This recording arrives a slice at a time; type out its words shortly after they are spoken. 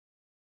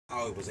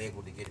how it was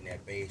able to get in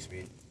that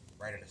basement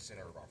right in the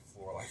center of our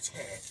floor like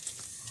that.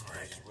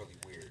 Right. It's really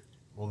weird.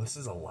 Well, this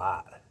is a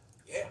lot.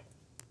 Yeah.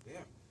 Yeah.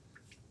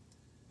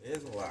 It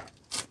is a lot.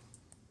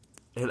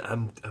 And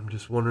I'm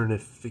just wondering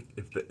if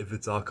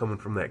it's all coming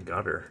from that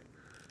gutter.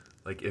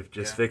 Like, if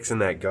just fixing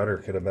that gutter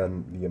could have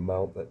been the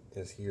amount that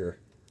is here.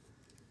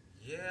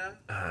 Yeah.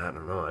 I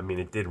don't know. I mean,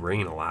 it did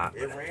rain a lot.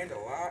 It rained a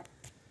lot.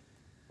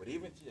 But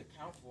even to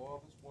account for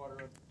all this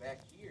water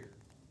back here,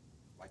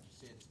 like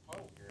you said, this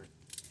puddle here,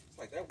 it's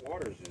like that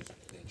water's just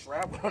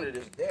traveling under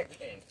this deck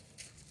and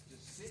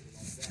just sitting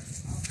like that.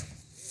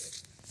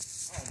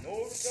 I don't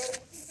know if it's going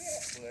to do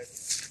that,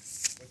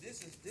 but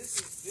this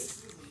is